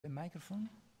microphone.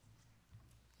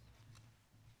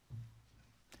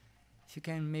 If you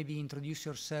can maybe introduce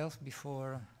yourself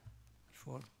before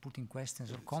putting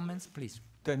questions or comments, please.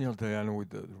 Daniel Diano with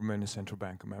the Romanian Central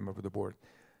Bank, a member of the board.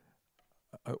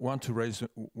 I want to raise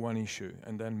one issue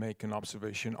and then make an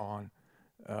observation on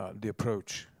the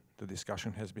approach the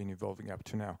discussion has been evolving up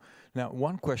to now. Now,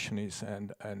 one question is,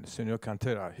 and Senor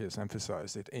Cantera has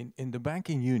emphasized it, in the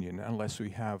banking union, unless we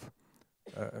have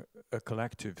a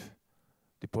collective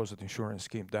deposit insurance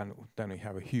scheme, then we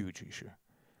have a huge issue.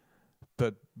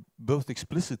 But both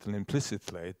explicitly and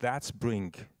implicitly, that's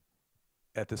bring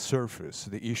at the surface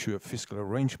the issue of fiscal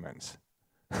arrangements.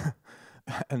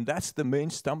 And that's the main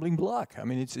stumbling block. I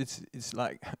mean, it's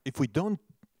like, if we don't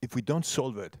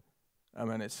solve it, I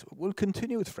mean, we'll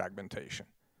continue with fragmentation,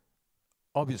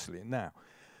 obviously. Now,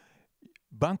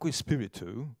 Banco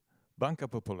Spiritu, Banca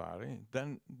Popolare,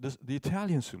 then the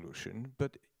Italian solution,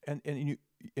 but and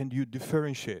you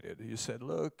differentiated. You said,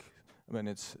 look, I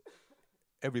mean,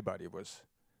 everybody was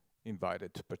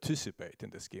invited to participate in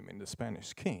the scheme, in the Spanish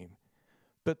scheme,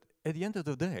 but at the end of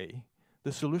the day,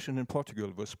 the solution in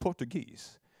Portugal was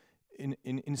Portuguese,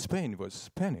 in Spain was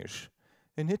Spanish,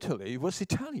 in Italy it was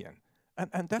Italian.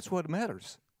 And that's what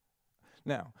matters.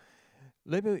 Now,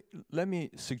 let me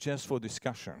suggest for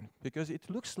discussion, because it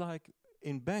looks like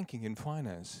in banking and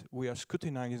finance, we are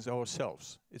scrutinizing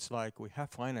ourselves. It's like we have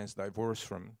finance divorced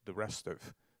from the rest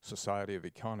of society, of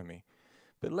economy.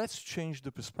 But let's change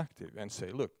the perspective and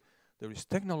say, look, there is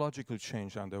technological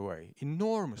change underway,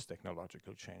 enormous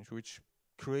technological change, which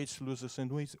creates losers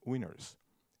and winners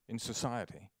in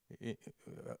society,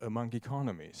 among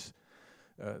economies.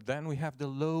 Then we have the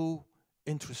low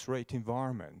interest rate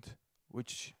environment,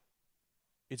 which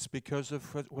it's because of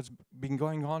what's been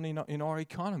going on in our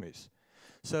economies.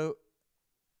 So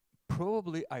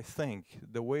probably I think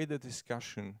the way the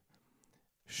discussion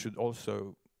should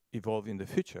also evolve in the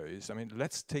future is, I mean,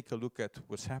 let's take a look at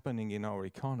what's happening in our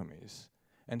economies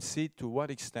and see to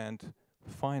what extent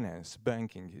finance,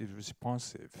 banking is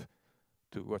responsive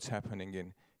to what's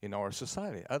happening in our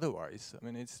society. Otherwise, I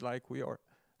mean, it's like we are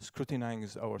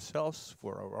scrutinizing ourselves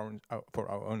for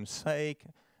our own sake,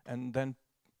 and then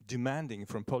demanding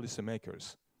from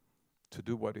policymakers to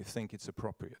do what we think is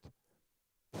appropriate.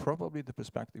 Probably the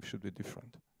perspective should be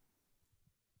different.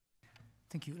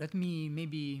 Thank you. Let me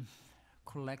maybe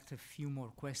collect a few more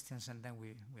questions and then we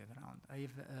have a round. I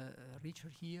have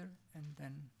Richard here and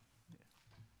then...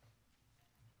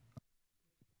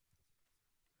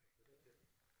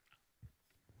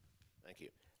 Thank you.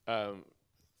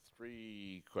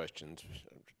 3 questions,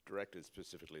 directed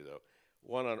specifically though.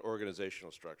 One on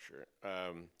organizational structure.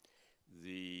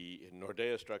 The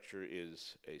Nordea structure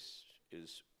is a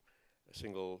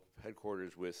single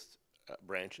headquarters with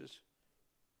branches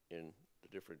in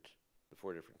the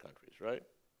 4 different countries, right?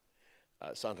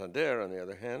 Santander, on the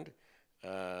other hand,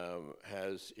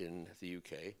 has in the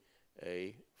UK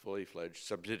a fully fledged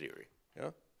subsidiary. Yeah?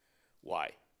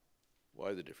 Why?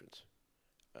 Why the difference?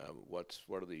 What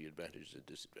are the advantages and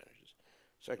disadvantages?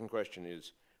 Second question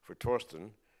is for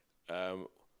Thorsten,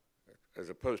 as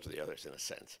opposed to the others in a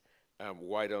sense,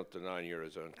 why don't the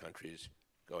non-Eurozone countries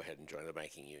go ahead and join the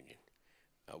banking union?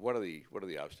 What are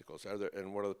the obstacles?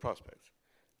 And what are the prospects?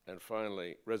 And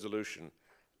finally, resolution.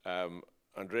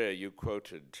 Andrea, you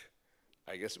quoted,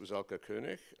 I guess it was Ilkka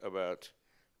König, about,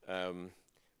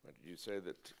 what did you say,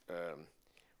 that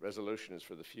resolution is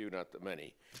for the few, not the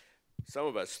many. Some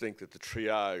of us think that the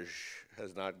triage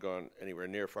has not gone anywhere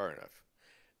near far enough,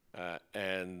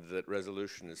 and that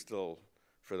resolution is still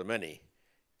for the many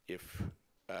if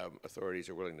authorities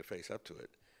are willing to face up to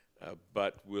it.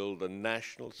 But will the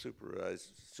national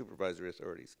supervisory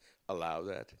authorities allow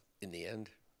that in the end?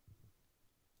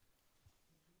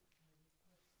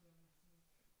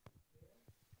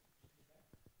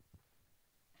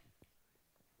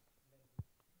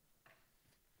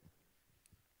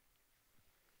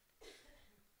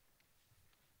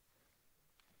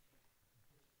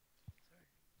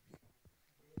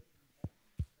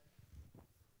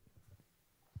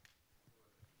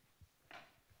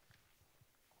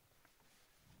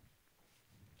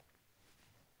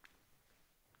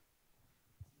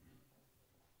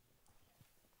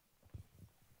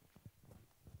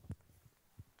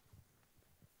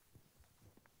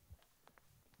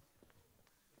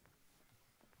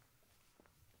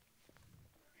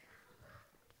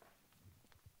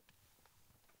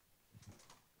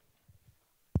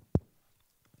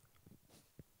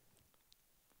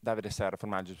 Davide Serra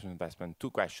from Management Investment. 2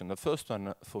 questions. The first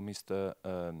one for Mr.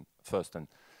 Thorsten.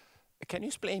 Can you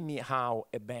explain me how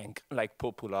a bank like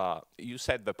Popular, you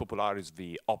said that Popular is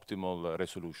the optimal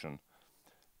resolution.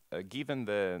 Given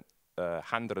the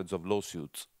hundreds of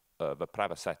lawsuits the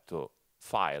private sector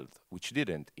filed, which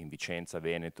didn't in Vicenza,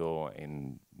 Veneto,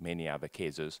 in many other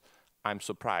cases, I'm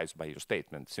surprised by your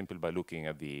statement, simply by looking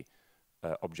at the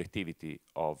objectivity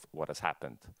of what has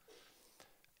happened.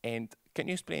 And can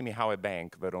you explain me how a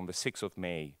bank that on the 6th of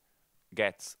May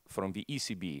gets from the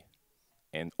ECB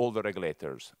and all the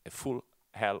regulators a full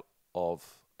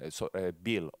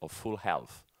bill of full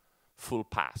health, full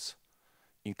pass,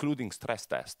 including stress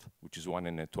test, which is one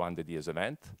in a 200 years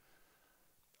event,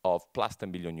 of plus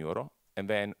 10 billion euro, and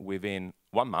then within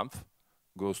 1 month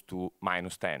goes to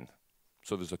minus 10.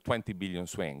 So there's a 20 billion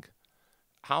swing.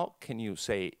 How can you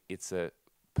say it's a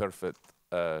perfect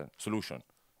solution?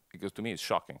 Because to me it's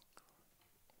shocking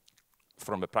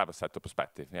from a private sector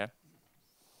perspective, yeah?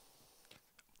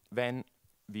 Then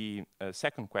the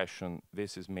second question,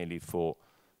 this is mainly for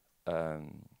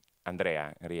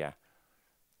Andrea Enria.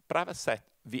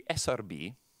 The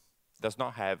ESRB does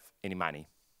not have any money,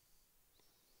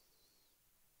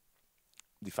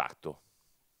 de facto.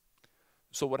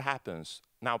 So what happens?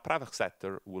 Now private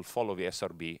sector will follow the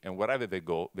ESRB, and wherever they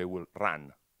go, they will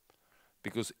run.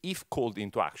 Because if called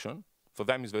into action, for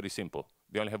them it's very simple.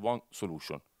 They only have one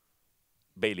solution,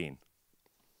 bail-in.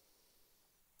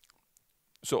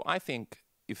 So I think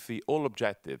if the whole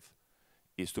objective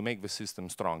is to make the system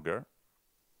stronger,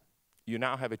 you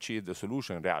now have achieved the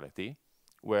solution in reality,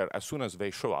 where as soon as they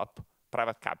show up,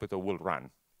 private capital will run,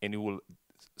 and it will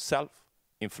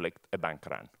self-inflict a bank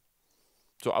run.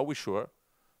 So are we sure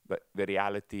that the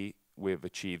reality we've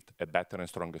achieved a better and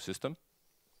stronger system?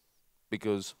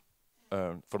 Because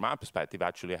from our perspective,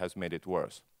 actually has made it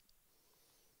worse.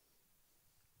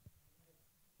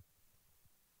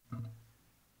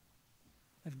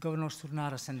 Governor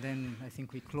Sturnaras, and then I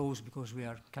think we close because we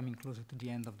are coming closer to the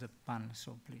end of the panel,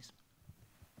 so please.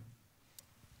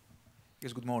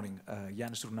 Yes, good morning.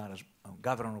 Yannis Sturnaras,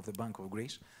 Governor of the Bank of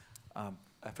Greece.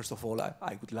 First of all,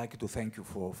 I would like to thank you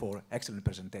for excellent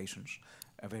presentations,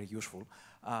 very useful.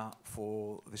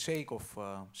 For the sake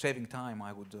of saving time,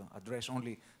 I would address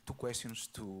only 2 questions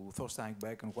to Thorsten,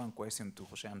 Beck, and 1 question to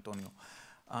José Antonio.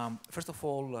 First of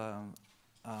all,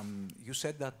 you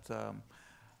said that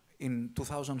in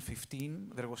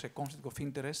 2015 there was a conflict of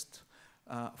interest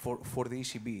for the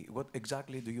ECB. What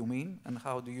exactly do you mean, and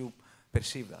how do you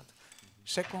perceive that?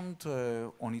 Second,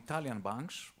 on Italian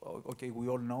banks, okay, we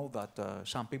all know that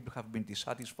some people have been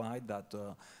dissatisfied that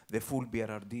the full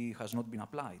BRRD has not been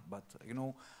applied. But, you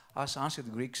know, as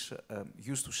ancient Greeks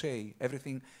used to say,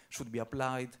 everything should be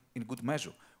applied in good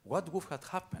measure. What would have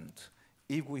happened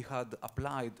if we had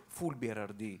applied full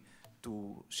BRRD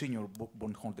to senior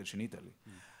bondholders in Italy?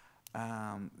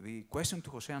 The question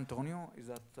to José Antonio is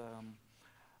that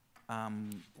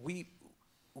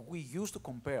we used to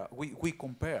compare, we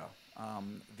compare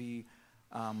the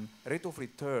rate of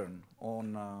return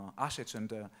on assets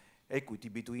and equity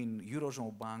between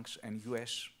Eurozone banks and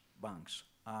US banks.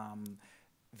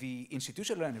 The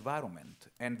institutional environment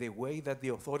and the way that the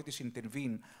authorities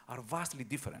intervene are vastly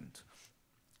different.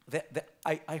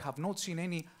 I have not seen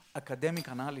any academic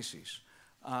analysis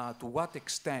to what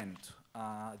extent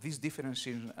this difference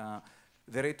in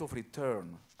the rate of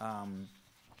return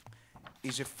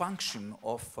is a function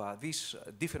of these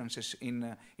differences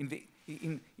in the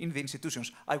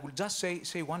institutions. I will just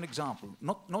say one example,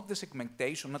 not the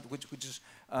segmentation, which is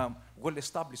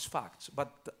well-established facts,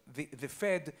 but the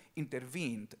Fed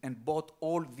intervened and bought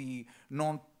all the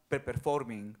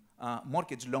non-performing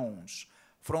mortgage loans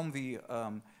from the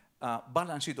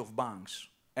balance sheet of banks,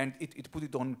 and it put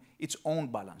it on its own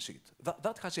balance sheet.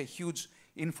 That has a huge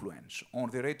influence on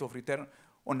the rate of return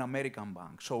on American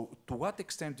banks. So to what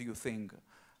extent do you think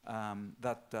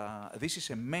that this is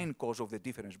a main cause of the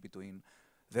difference between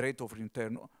the rate of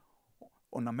return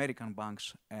on American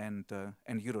banks and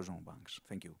Eurozone banks?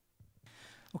 Thank you.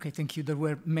 Okay, thank you. There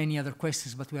were many other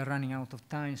questions, but we are running out of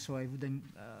time, so I would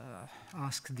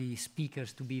ask the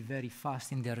speakers to be very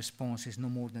fast in their responses, no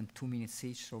more than 2 minutes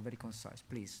each, so very concise.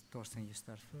 Please, Thorsten, you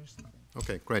start first.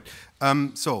 Okay, great.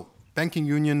 So, banking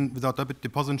union without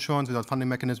deposit insurance, without funding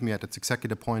mechanism, yeah, that's exactly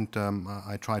the point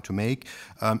I try to make.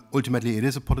 Ultimately, it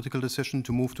is a political decision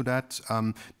to move to that.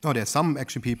 No, there are some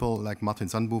actually people like Martin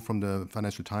Sandbu from the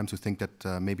Financial Times who think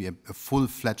that maybe a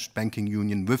full-fledged banking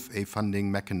union with a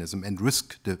funding mechanism and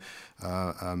risk the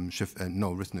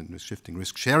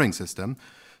risk-sharing system,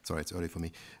 sorry, it's early for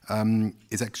me,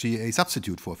 is actually a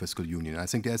substitute for a fiscal union. I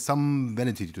think there's some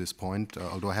validity to this point,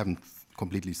 although I haven't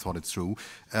completely thought it through.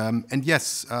 And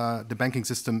yes, the banking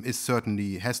system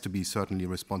has to be certainly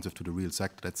responsive to the real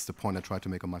sector. That's the point I tried to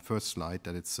make on my first slide,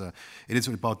 that it is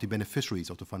about the beneficiaries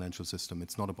of the financial system.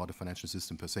 It's not about the financial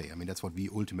system per se. I mean, that's what we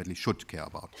ultimately should care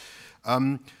about.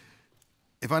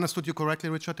 If I understood you correctly,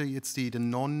 Richard, it's the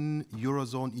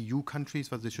non-Eurozone EU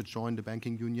countries whether they should join the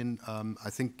banking union.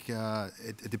 I think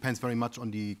it depends very much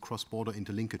on the cross-border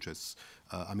interlinkages.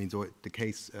 I mean, so the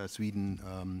case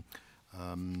Sweden,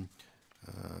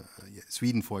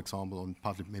 Sweden, for example, and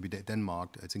partly maybe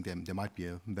Denmark, I think there might be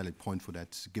a valid point for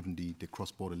that, given the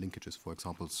cross-border linkages, for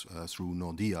example, through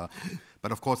Nordea.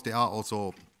 But of course, there are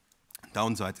also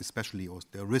downsides, especially, or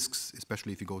there are risks,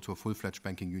 especially if you go to a full-fledged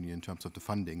banking union in terms of the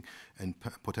funding and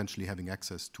potentially having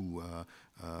access to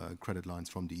credit lines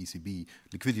from the ECB,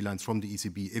 liquidity lines from the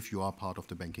ECB, if you are part of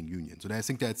the banking union. So I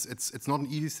think that it's not an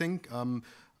easy thing,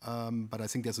 but I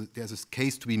think there's a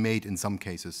case to be made in some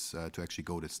cases to actually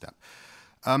go this step.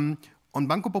 On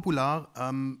Banco Popular,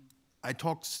 I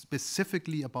talked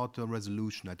specifically about the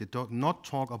resolution. I did not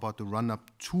talk about the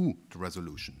run-up to the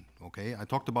resolution. Okay, I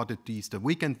talked about the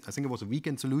weekend. I think it was a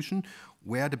weekend solution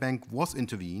where the bank was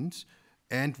intervened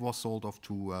and was sold off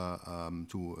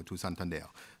to Santander.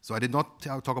 So I did not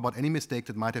talk about any mistake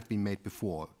that might have been made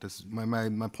before.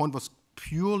 My point was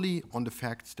purely on the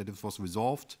fact that it was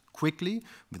resolved quickly,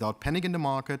 without panic in the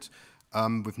market,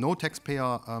 with no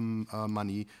taxpayer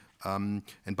money.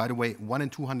 And by the way, 1 in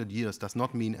 200 years does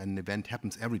not mean an event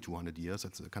happens every 200 years.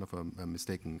 That's a kind of a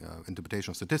mistaken interpretation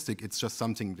of statistic. It's just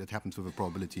something that happens with a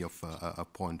probability of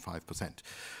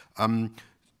 0.5%.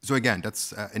 So again,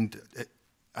 that's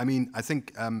I mean, I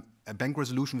think a bank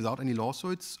resolution without any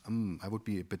lawsuits, I would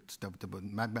be a bit,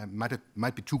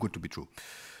 might be too good to be true.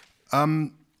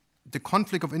 The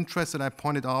conflict of interest that I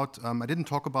pointed out, I didn't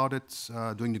talk about it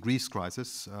during the Greece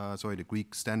crisis, the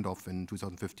Greek standoff in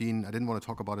 2015. I didn't want to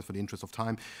talk about it for the interest of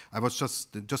time. I was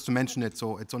just to mention it.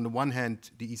 So it's on the one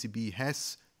hand, the ECB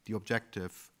has the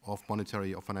objective of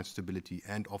monetary or financial stability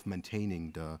and of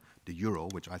maintaining the euro,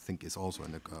 which I think is also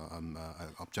an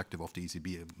objective of the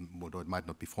ECB, although it might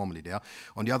not be formally there.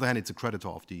 On the other hand, it's a creditor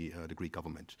of the Greek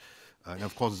government. And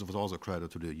of course, it was also a creditor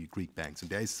to the Greek banks,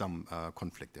 and there is some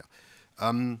conflict there.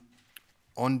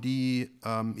 On the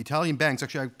Italian banks,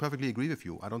 actually, I perfectly agree with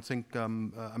you. I don't think, I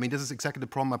mean, this is exactly the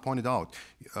problem I pointed out.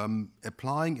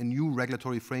 Applying a new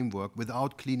regulatory framework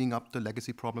without cleaning up the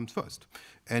legacy problems first.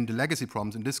 And the legacy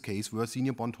problems in this case were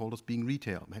senior bondholders being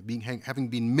retail, having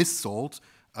been missold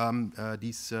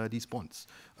these bonds.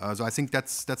 So I think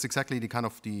that's exactly the kind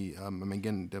of I mean,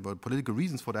 again, there were political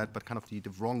reasons for that, but kind of the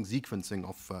wrong sequencing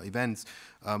of events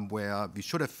where we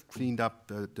should have cleaned up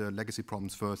the legacy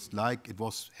problems first, like it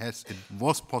was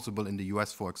possible in the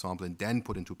US, for example, and then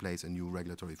put into place a new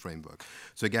regulatory framework.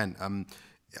 So again,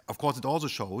 of course, it also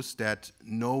shows that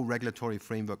no regulatory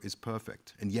framework is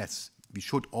perfect. And yes, we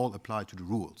should all apply to the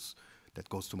rules. That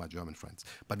goes to my German friends.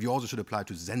 But we also should apply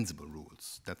to sensible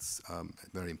rules. That's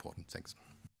very important. Thanks.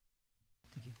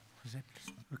 Thank you. José,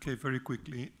 please. Okay, very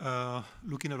quickly.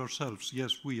 Looking at ourselves,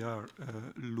 yes, we are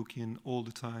looking all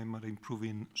the time at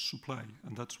improving supply.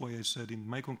 And that's why I said in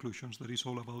my conclusions that it's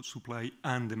all about supply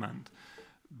and demand.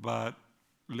 But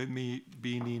let me,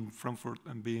 being in Frankfurt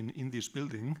and being in this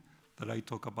building, that I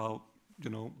talk about,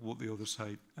 what the other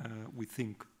side we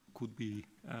think could be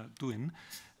doing.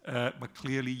 But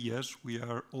clearly, yes, we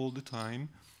are all the time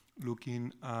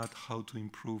looking at how to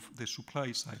improve the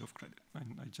supply side of credit.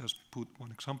 And I just put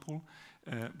one example,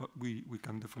 but we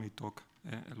can definitely talk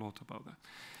a lot about that.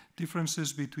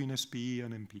 Differences between SPE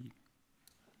and MPE.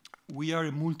 We are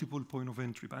a multiple point of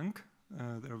entry bank.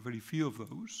 There are very few of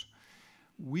those.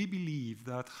 We believe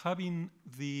that having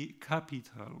the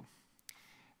capital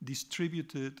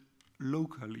distributed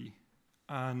locally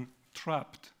and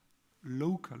trapped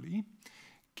locally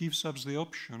gives us the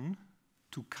option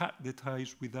to cut the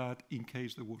ties with that in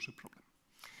case there was a problem.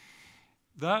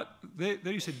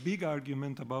 There is a big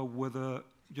argument about whether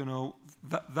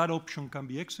that option can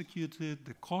be executed,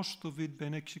 the cost of it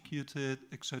being executed,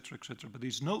 etc., etc. But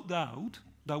there's no doubt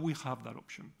that we have that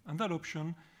option, and that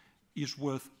option is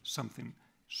worth something.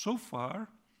 So far,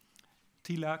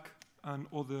 TLAC and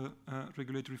other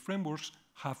regulatory frameworks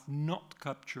have not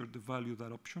captured the value of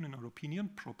that option, in our opinion,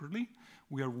 properly.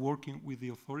 We are working with the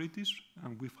authorities,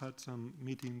 and we've had some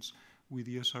meetings with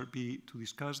the ESRB to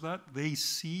discuss that. They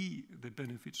see the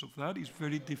benefits of that. It's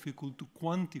very difficult to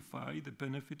quantify the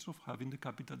benefits of having the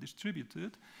capital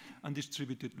distributed and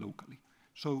distributed locally.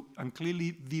 So, and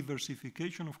clearly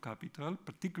diversification of capital,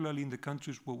 particularly in the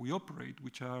countries where we operate,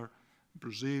 which are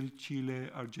Brazil, Chile,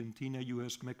 Argentina,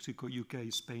 US, Mexico,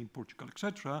 UK, Spain, Portugal,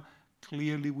 etc.,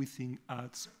 clearly we think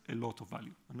adds a lot of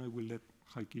value. And I will let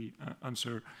Heikki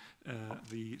answer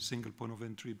the single point of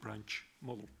entry branch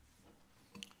model.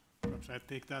 Perhaps I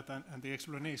take that, and the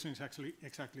explanation is actually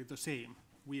exactly the same.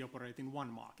 we operate in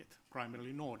one market,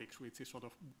 primarily Nordics, which is sort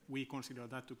of, we consider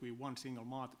that to be one single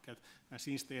market. And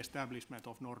since the establishment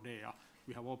of Nordea,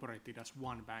 we have operated as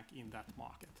one bank in that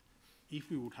market. If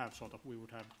we would have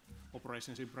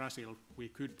operations in Brazil, we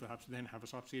could perhaps then have a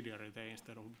subsidiary there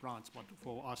instead of a branch. But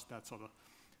for us, that sort of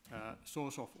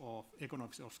source of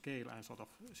economics of scale and sort of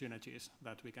synergies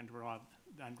that we can derive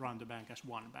and run the bank as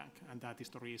one bank. And that is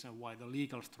the reason why the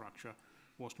legal structure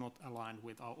was not aligned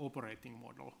with our operating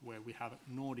model, where we have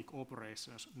Nordic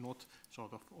operations, not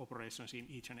sort of operations in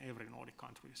each and every Nordic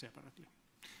country separately.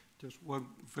 Just one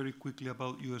very quickly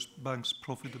about US banks'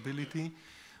 profitability.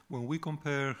 When we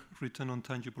compare return on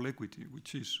tangible equity,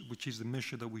 which is the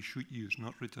measure that we should use,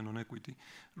 not return on equity,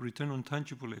 return on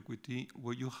tangible equity,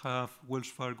 where you have Wells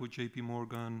Fargo, JP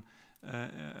Morgan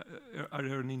are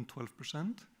earning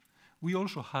 12%. We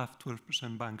also have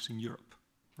 12% banks in Europe,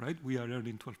 right? We are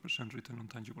earning 12% return on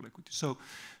tangible equity. So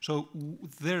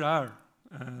there are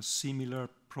similar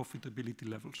profitability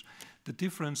levels. The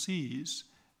difference is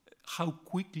how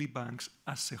quickly banks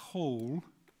as a whole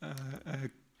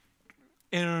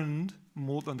earned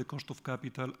more than the cost of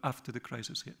capital after the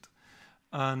crisis hit.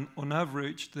 And on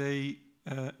average, they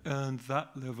earned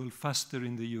that level faster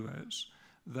in the US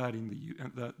than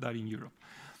in Europe.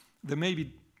 There may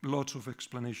be lots of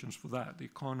explanations for that, the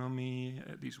economy,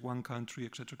 this one country,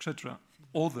 etc., etc.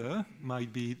 Other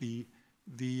might be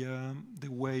the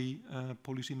way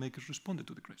policymakers responded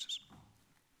to the crisis.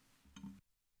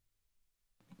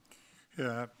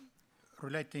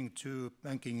 Relating to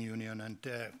banking union and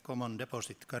common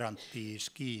deposit guarantee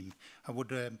scheme, I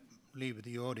would leave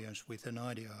the audience with an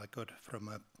idea I got from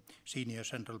a senior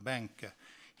central bank.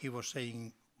 He was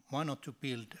saying, why not to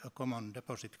build a common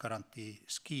deposit guarantee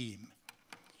scheme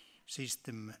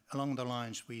system along the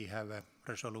lines we have a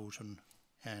resolution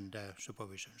and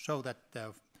supervision, so that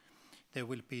there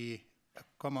will be a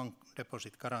common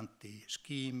deposit guarantee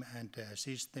scheme and a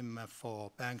system for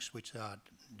banks which are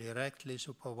directly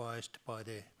supervised by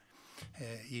the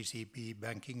ECB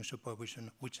banking supervision,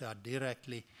 which are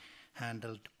directly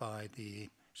handled by the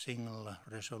single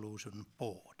resolution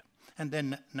board. And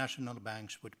then national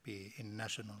banks would be in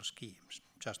national schemes.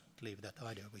 Just leave that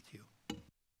idea with you.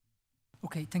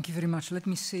 Okay, thank you very much. Let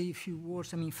me say a few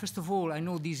words. I mean, first of all, I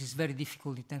know this is very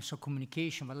difficult in terms of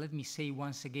communication, but let me say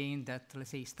once again that,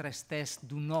 let's say, stress tests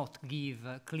do not give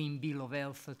a clean bill of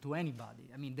health to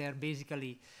anybody. I mean, they're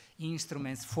basically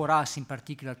instruments for us in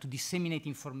particular to disseminate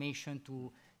information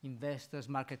to investors,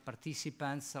 market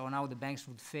participants on how the banks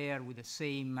would fare with the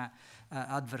same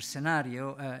adverse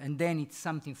scenario, and then it's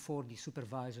something for the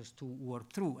supervisors to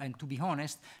work through. And to be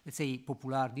honest, let's say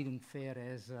Popular didn't fare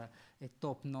as a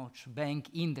top-notch bank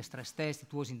in the stress test.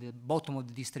 It was in the bottom of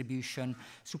the distribution.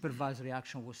 Supervisory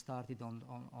action was started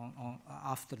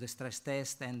after the stress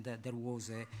test, and there was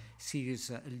a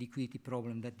serious liquidity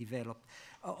problem that developed.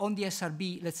 On the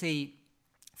SRB, let's say,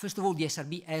 first of all, the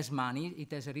SRB has money.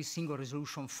 It has a single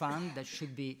resolution fund that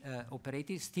should be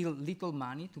operated. Still little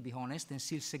money, to be honest, and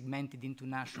still segmented into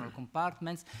national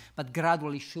compartments, but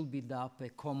gradually should build up a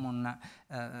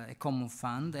common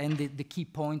fund. And the key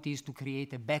point is to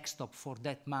create a backstop for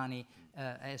that money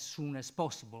as soon as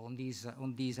possible. On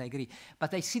these I agree.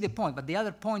 But I see the point. But the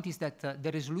other point is that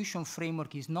the resolution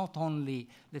framework is not only,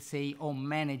 let's say, on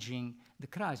managing the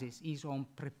crisis, is on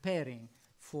preparing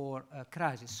for a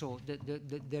crisis. So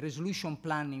the resolution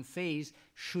planning phase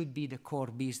should be the core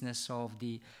business of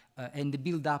and the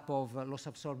build-up of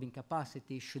loss-absorbing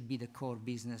capacity should be the core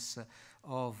business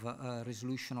of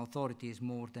resolution authorities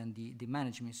more than the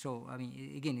management. So, I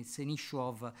mean, again, it's an issue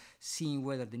of seeing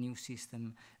whether the new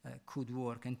system could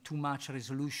work. And too much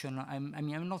resolution,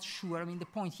 I'm not sure. I mean, the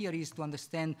point here is to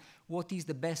understand what is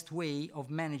the best way of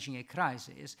managing a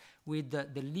crisis with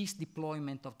the least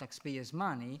deployment of taxpayers'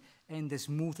 money and the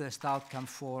smoothest outcome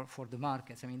for the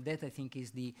markets. I mean, that I think is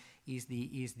the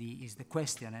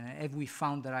question. And have we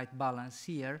found the right balance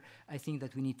here? I think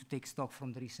that we need to take stock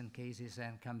from the recent cases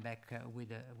and come back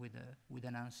with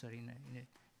an answer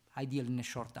ideally in a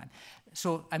short time.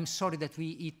 So I'm sorry that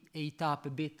we ate up a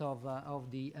bit of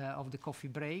the coffee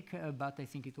break, but I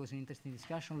think it was an interesting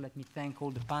discussion. Let me thank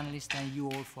all the panelists and you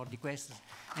all for the questions,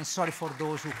 and sorry for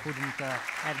those who couldn't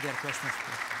have their questions.